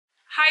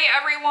Hi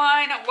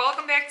everyone,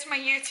 welcome back to my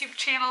YouTube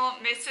channel,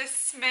 Mrs.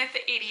 Smith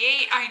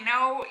 88. I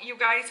know you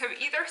guys have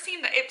either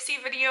seen the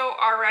Ipsy video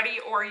already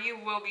or you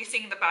will be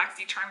seeing the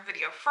BoxyCharm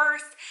video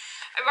first.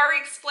 I've already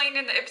explained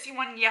in the Ipsy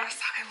one,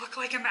 yes, I look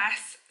like a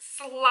mess.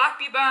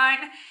 Sloppy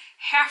bun,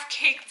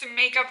 half-caked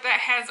makeup that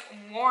has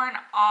worn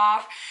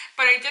off,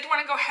 but I did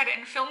want to go ahead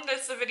and film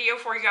this video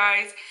for you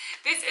guys.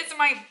 This is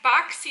my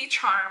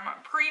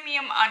BoxyCharm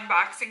premium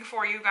unboxing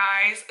for you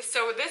guys.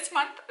 So this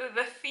month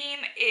the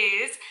theme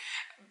is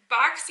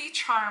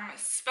BoxyCharm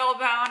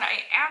Spellbound.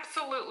 I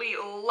absolutely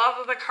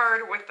love the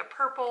card with the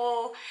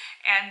purple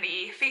and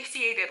the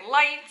fasciated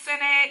lights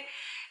in it.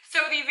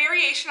 So the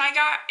variation I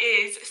got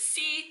is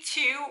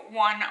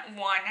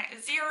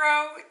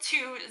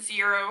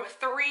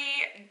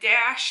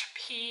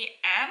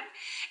C2110-203-PM,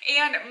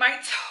 and my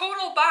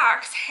total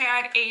box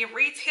had a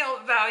retail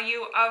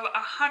value of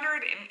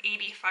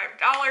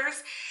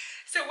 $185.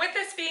 So with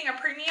this being a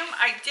premium,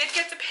 I did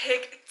get to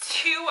pick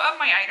two of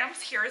my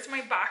items. Here is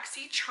my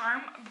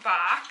BoxyCharm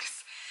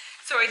box.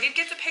 So I did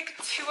get to pick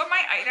two of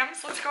my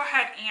items. Let's go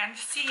ahead and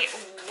see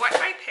what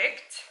I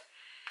picked.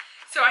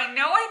 So I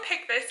know I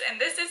picked this,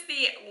 and this is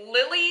the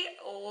Lily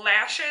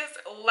Lashes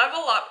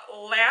Level Up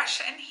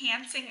Lash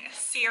Enhancing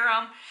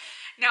Serum.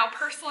 Now,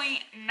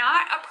 personally,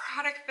 not a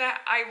product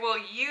that I will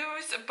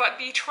use, but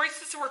the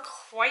choices were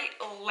quite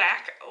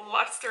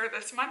lackluster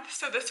this month,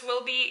 so this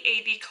will be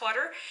a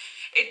declutter.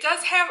 It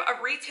does have a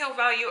retail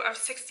value of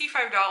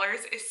 $65.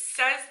 It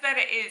says that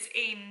it is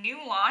a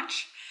new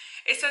launch.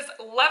 It says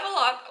Level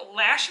Up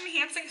Lash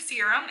Enhancing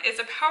Serum is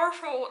a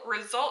powerful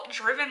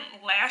result-driven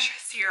lash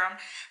serum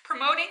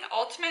promoting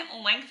ultimate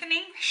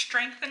lengthening,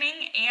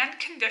 strengthening, and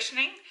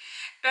conditioning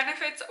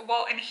benefits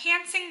while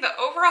enhancing the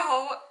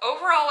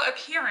overall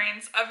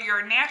appearance of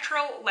your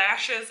natural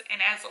lashes in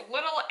as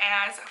little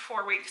as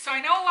 4 weeks. So I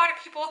know a lot of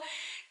people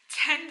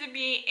tend to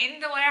be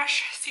into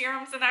lash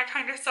serums and that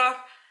kind of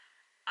stuff.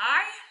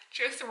 I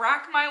just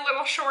rock my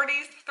little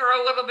shorties,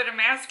 throw a little bit of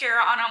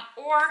mascara on them,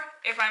 or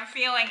if I'm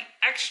feeling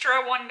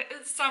extra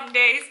some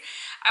days,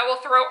 I will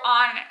throw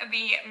on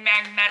the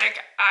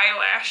magnetic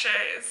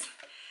eyelashes.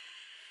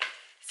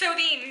 So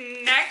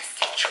the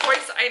next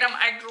choice item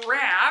I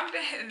grabbed,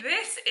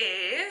 this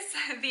is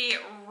the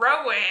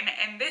Rowan,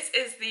 and this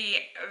is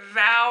the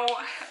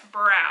Vow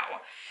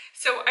Brow.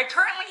 So I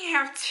currently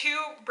have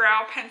two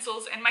brow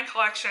pencils in my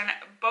collection.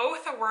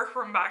 Both were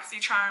from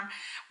BoxyCharm.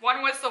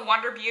 One was the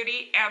Wonder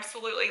Beauty,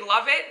 absolutely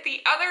love it.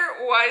 The other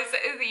was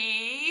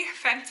the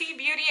Fenty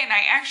Beauty, and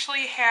I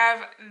actually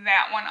have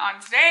that one on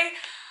today.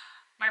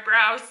 My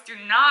brows do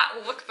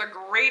not look the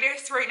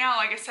greatest right now.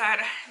 Like I said,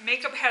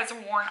 makeup has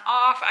worn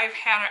off. I've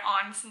had it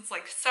on since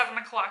like 7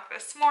 o'clock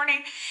this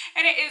morning,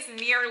 and it is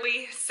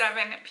nearly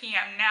 7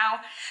 p.m.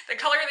 now. The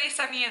color they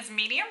sent me is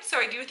medium, so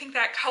I do think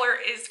that color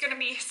is going to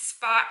be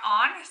spot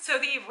on. So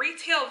the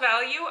retail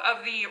value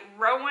of the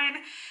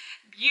Rowan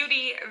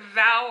Beauty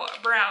Vow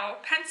Brow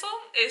Pencil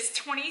is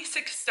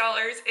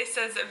 $26. It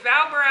says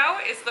Vow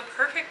Brow is the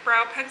perfect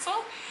brow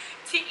pencil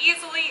to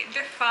easily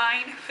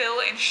define,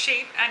 fill, and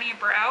shape any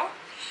brow.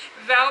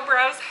 Vow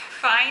Brow's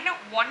fine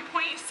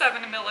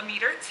 1.7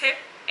 millimeter tip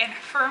and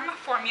firm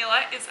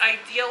formula is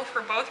ideal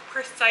for both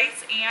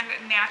precise and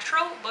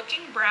natural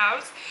looking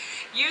brows.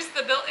 Use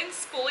the built-in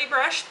spoolie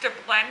brush to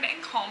blend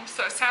and comb,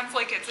 so it sounds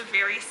like it's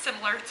very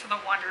similar to the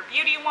Wonder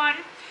Beauty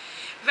one.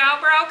 Vow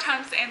Brow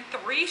comes in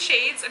 3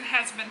 shades and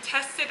has been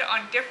tested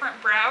on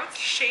different brows,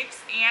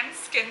 shapes, and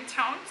skin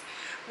tones.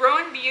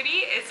 Rowan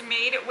Beauty is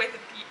made with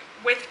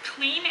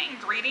clean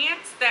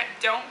ingredients that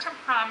don't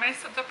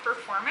compromise the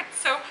performance.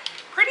 So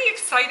pretty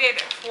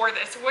excited for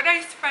this. Would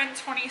I spend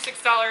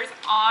 $26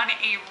 on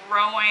a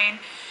Rowan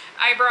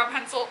eyebrow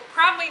pencil?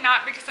 Probably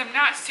not, because I'm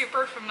not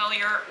super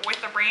familiar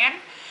with the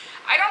brand.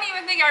 I don't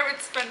even think I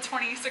would spend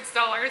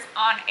 $26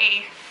 on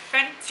a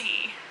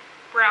Fenty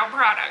brow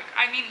product.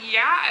 I mean,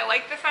 yeah, I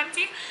like the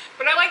Fenty,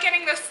 but I like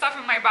getting this stuff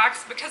in my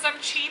box because I'm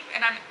cheap,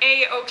 and I'm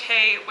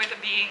A-okay with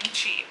being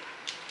cheap.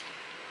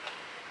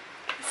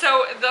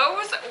 So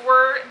those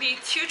were the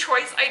 2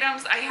 choice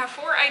items. I have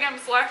 4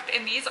 items left,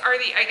 and these are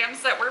the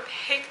items that were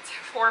picked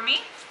for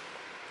me.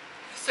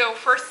 So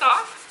first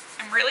off,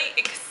 I'm really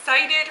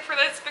excited for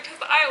this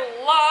because I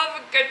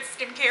love good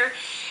skincare,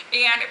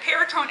 and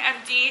Perricone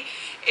MD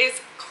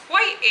is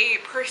quite a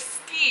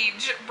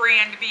prestige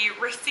brand to be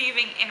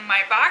receiving in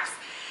my box.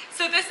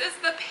 So this is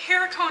the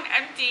Perricone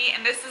MD,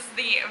 and this is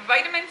the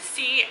Vitamin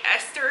C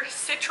Ester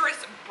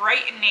Citrus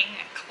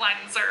Brightening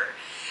Cleanser.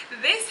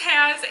 This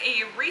has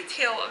a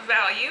retail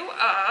value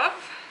of,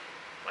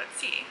 let's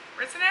see,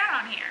 where's it at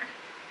on here?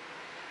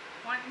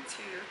 1, 2,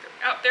 3,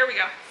 oh, there we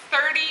go,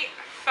 $35.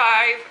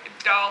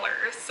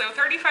 So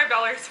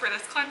 $35 for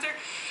this cleanser.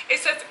 It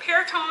says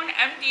Perricone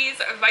MD's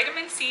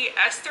Vitamin C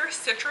Ester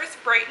Citrus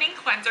Brightening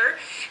Cleanser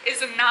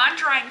is a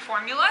non-drying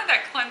formula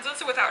that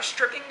cleanses without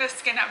stripping the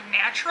skin of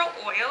natural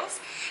oils.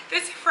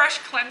 This fresh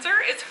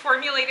cleanser is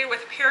formulated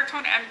with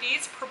Perricone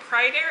MD's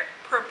proprietary,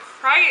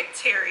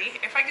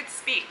 if I could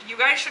speak, you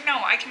guys should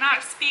know I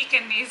cannot speak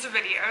in these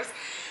videos,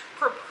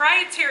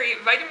 proprietary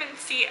vitamin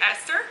C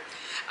ester,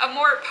 a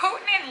more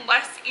potent and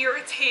less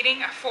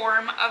irritating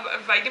form of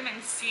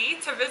vitamin C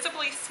to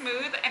visibly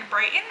smooth and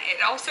brighten.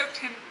 It also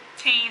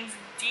contains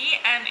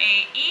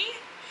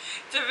DMAE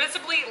to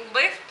visibly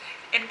lift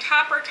and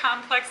copper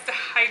complex to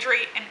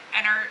hydrate and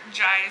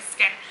energize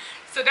skin.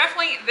 So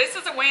definitely this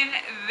is a win.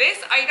 This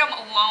item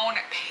alone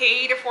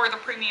paid for the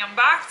premium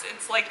box.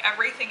 It's like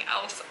everything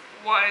else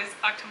was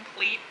a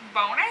complete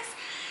bonus.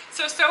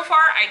 So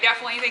far I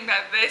definitely think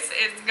that this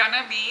is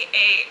gonna be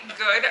a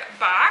good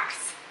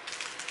box.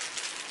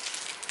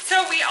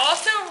 So we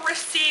also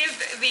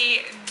received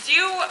the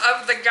Dew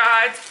of the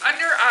Gods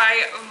Under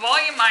Eye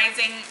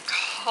Volumizing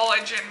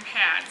Collagen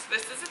Pads.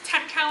 This is a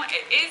 10 count.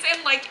 It is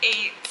in like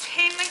a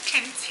tin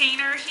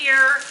container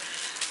here.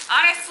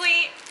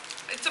 Honestly,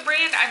 it's a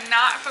brand I'm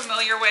not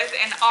familiar with,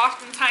 and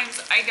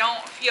oftentimes I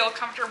don't feel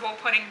comfortable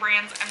putting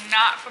brands I'm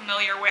not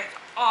familiar with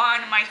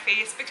on my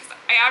face because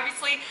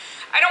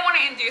I don't want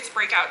to induce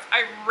breakouts.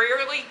 I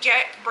rarely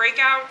get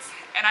breakouts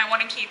and I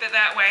want to keep it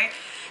that way.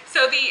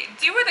 So the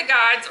Dew of the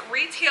Gods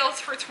retails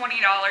for $20.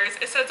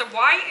 It says,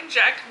 why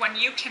inject when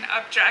you can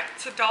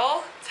object to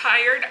dull,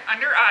 tired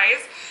under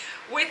eyes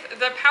with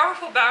the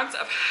powerful bounce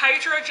of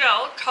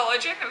hydrogel,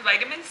 collagen,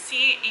 vitamin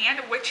C,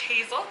 and witch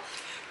hazel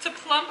to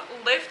plump,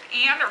 lift,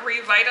 and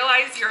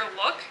revitalize your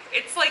look.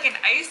 It's like an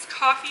iced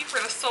coffee for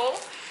the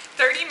soul.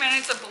 30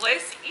 minutes of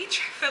bliss. Each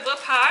fiddle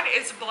pod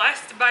is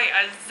blessed by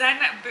a Zen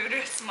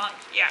Buddhist monk.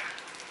 Yeah,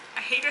 I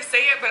hate to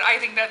say it, but I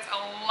think that's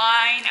a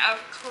line of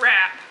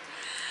crap.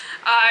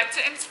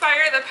 To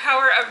inspire the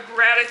power of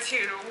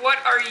gratitude, what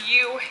are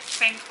you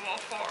thankful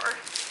for?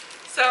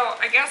 So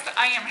I guess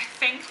I am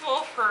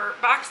thankful for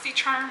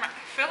BoxyCharm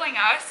filling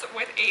us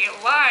with a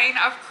line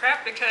of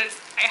crap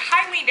because I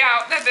highly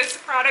doubt that this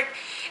product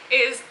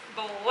is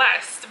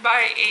blessed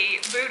by a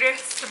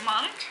Buddhist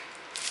monk.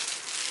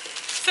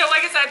 So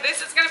like I said,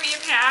 this is going to be a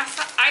pass.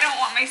 I don't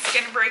want my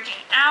skin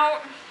breaking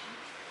out.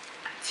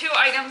 2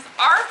 items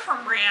are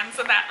from brands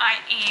that I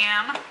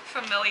am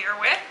familiar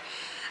with.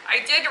 I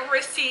did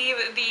receive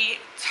the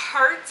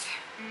Tarte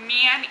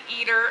Man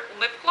Eater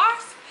Lip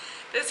Gloss.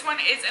 This one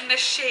is in the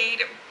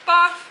shade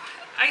Buff.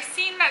 I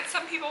seen that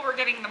some people were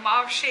getting the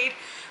mauve shade.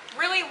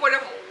 Really would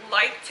have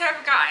liked to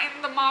have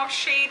gotten the mauve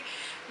shade.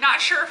 Not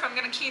sure if I'm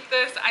going to keep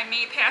this. I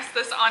may pass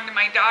this on to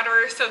my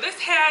daughter. So this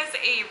has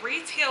a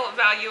retail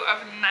value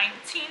of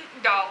 $19.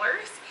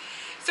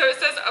 So it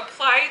says,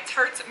 apply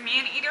Tarte's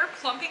Man Eater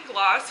Plumping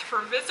Gloss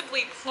for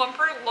visibly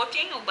plumper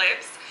looking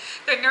lips.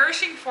 The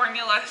nourishing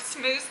formula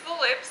smooths the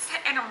lips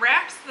and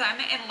wraps them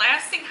in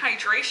lasting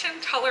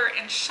hydration, color,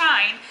 and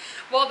shine,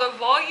 while the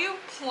Volume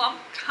Plump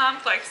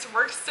Complex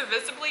works to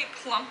visibly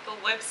plump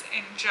the lips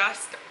in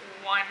just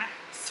one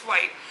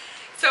swipe.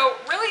 So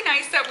really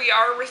nice that we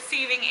are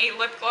receiving a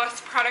lip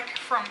gloss product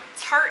from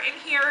Tarte in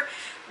here.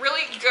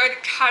 Really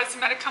good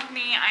cosmetic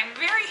company. I'm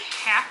very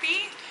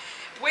happy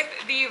with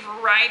the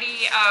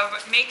variety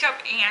of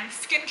makeup and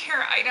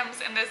skincare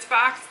items in this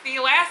box. The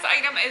last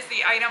item is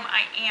the item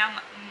I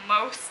am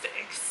most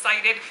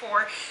excited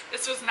for.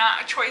 This was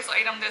not a choice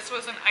item. This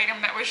was an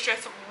item that was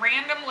just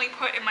randomly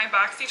put in my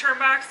BoxyCharm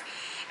box,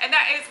 and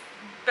that is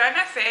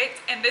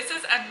Benefit, and this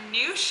is a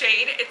new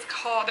shade. It's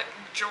called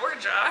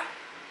Georgia.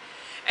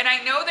 And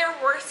I know there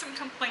were some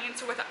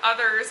complaints with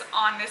others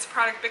on this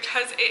product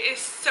because it is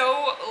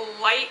so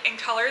light in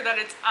color that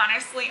it's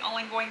honestly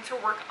only going to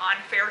work on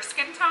fair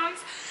skin tones.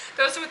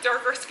 Those with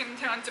darker skin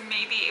tones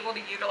may be able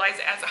to utilize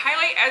it as a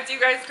highlight. As you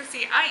guys can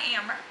see, I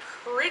am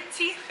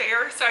pretty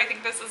fair, so I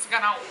think this is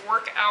gonna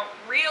work out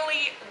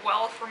really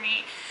well for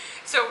me.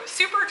 So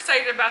super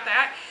excited about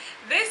that.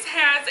 This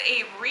has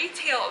a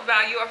retail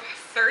value of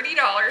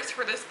 $30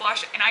 for this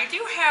blush, and I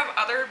do have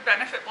other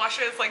Benefit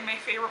blushes. Like my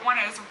favorite one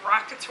is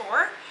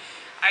Rockateur.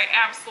 I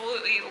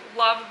absolutely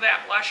love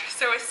that blush.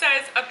 So it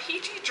says, a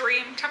peachy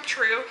dream come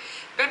true.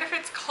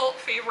 Benefit's cult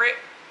favorite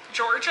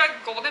Georgia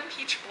Golden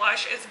Peach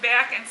Blush is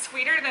back and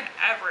sweeter than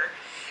ever.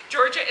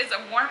 Georgia is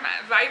a warm,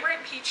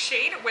 vibrant peach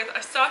shade with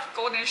a soft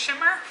golden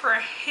shimmer for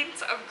a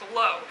hint of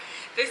glow.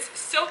 This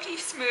silky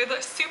smooth,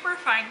 super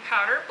fine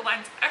powder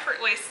blends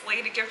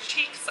effortlessly to give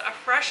cheeks a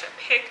fresh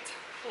picked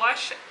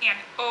flush and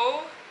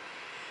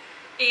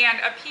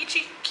a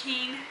peachy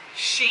keen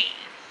sheen.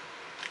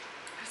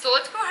 So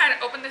let's go ahead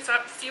and open this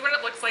up, see what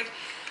it looks like.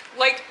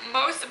 Like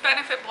most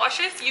Benefit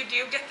blushes, you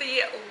do get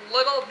the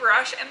little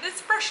brush, and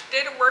this brush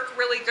did work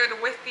really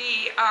good with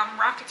the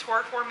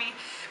Rockateur for me,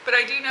 but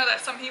I do know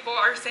that some people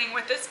are saying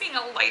with this being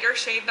a lighter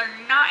shade, they're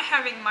not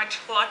having much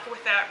luck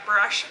with that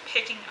brush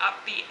picking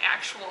up the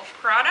actual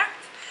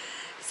product.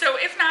 So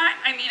if not,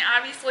 I mean,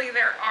 obviously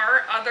there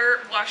are other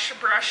blush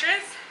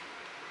brushes.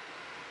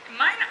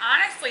 Mine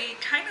honestly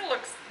kind of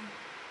looks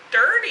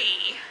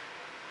dirty.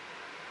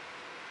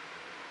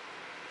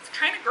 It's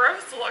kind of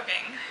gross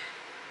looking.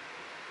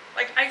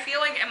 Like, I feel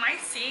like, am I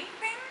seeing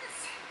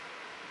things?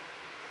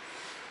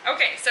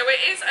 Okay, so it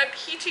is a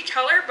peachy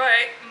color,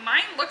 but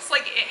mine looks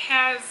like it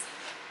has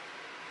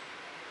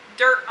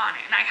dirt on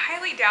it. And I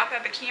highly doubt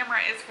that the camera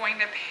is going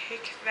to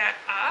pick that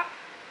up.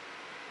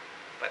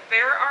 But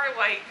there are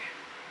like,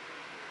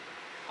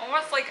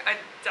 almost like a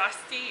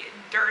dusty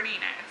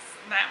dirtiness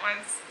that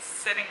was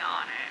sitting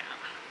on it.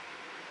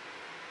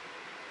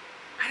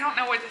 I don't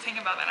know what to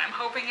think about that. I'm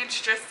hoping it's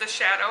just the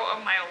shadow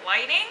of my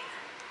lighting,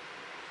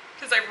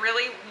 because I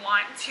really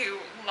want to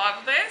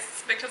love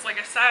this, because like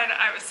I said,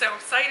 I was so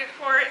excited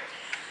for it.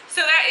 So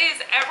that is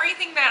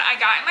everything that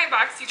I got in my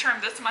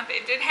BoxyCharm this month.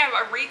 It did have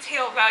a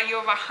retail value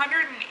of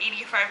 $185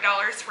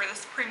 for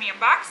this premium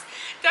box.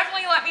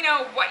 Definitely let me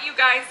know what you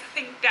guys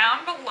think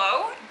down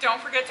below.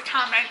 Don't forget to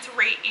comment,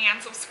 rate,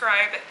 and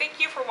subscribe.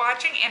 Thank you for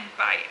watching, and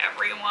bye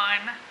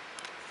everyone.